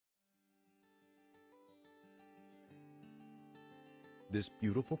This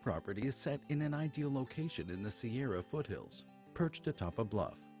beautiful property is set in an ideal location in the Sierra Foothills, perched atop a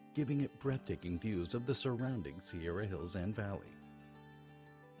bluff, giving it breathtaking views of the surrounding Sierra Hills and Valley.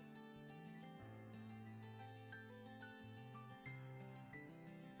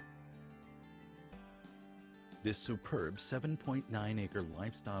 This superb 7.9-acre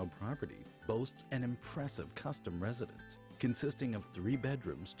lifestyle property boasts an impressive custom residence consisting of 3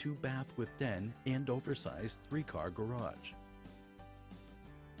 bedrooms, 2 bath with den, and oversized 3-car garage.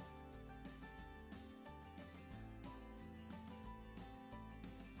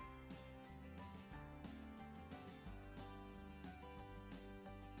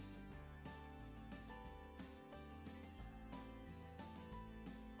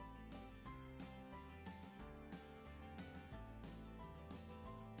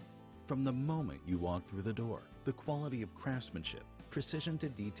 From the moment you walk through the door, the quality of craftsmanship, precision to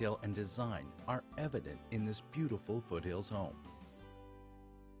detail, and design are evident in this beautiful Foothills home.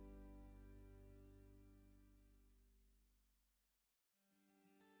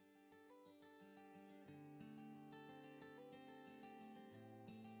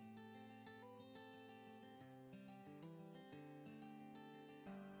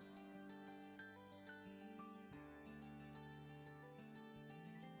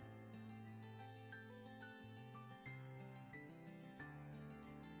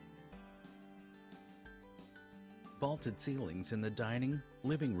 Vaulted ceilings in the dining,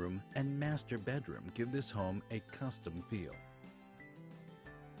 living room, and master bedroom give this home a custom feel.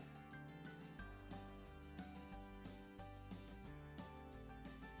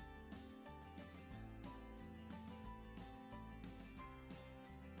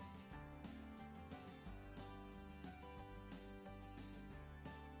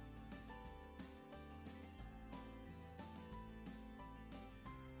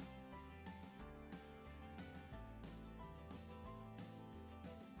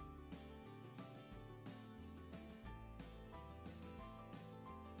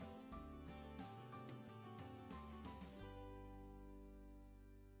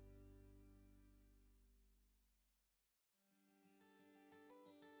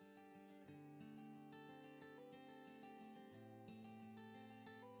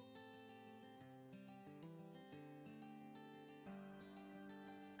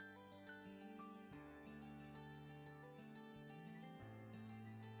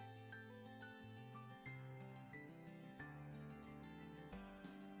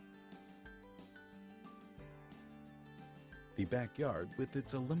 The backyard, with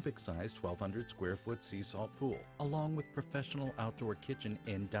its Olympic-sized 1,200 square foot sea salt pool, along with professional outdoor kitchen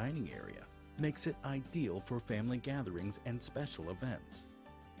and dining area, makes it ideal for family gatherings and special events.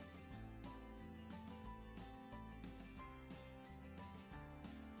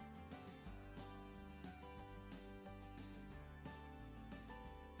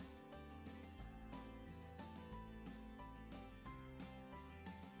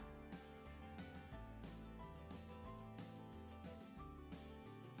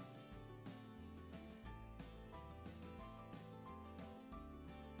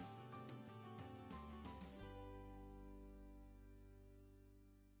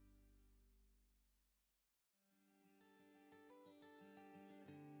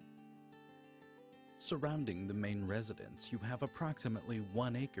 Surrounding the main residence, you have approximately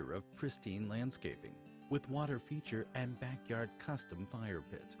 1 acre of pristine landscaping, with water feature and backyard custom fire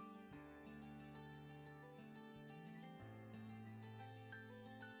pit.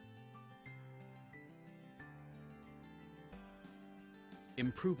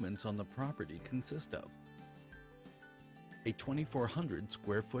 Improvements on the property consist of a 2,400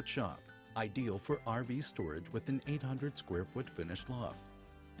 square foot shop, ideal for RV storage with an 800 square foot finished loft.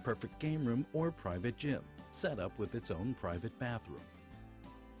 Perfect game room or private gym, set up with its own private bathroom.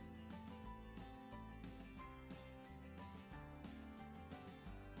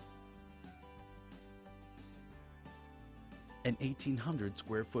 An 1,800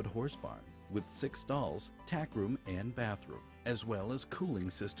 square foot horse barn with 6 stalls, tack room, and bathroom, as well as cooling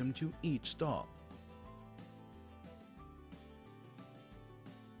system to each stall.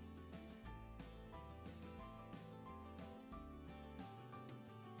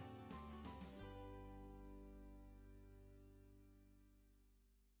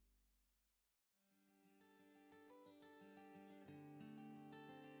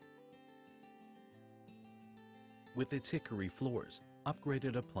 With its hickory floors,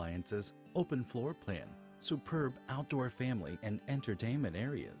 upgraded appliances, open floor plan, superb outdoor family and entertainment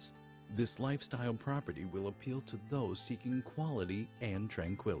areas, this lifestyle property will appeal to those seeking quality and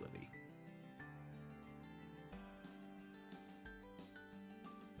tranquility.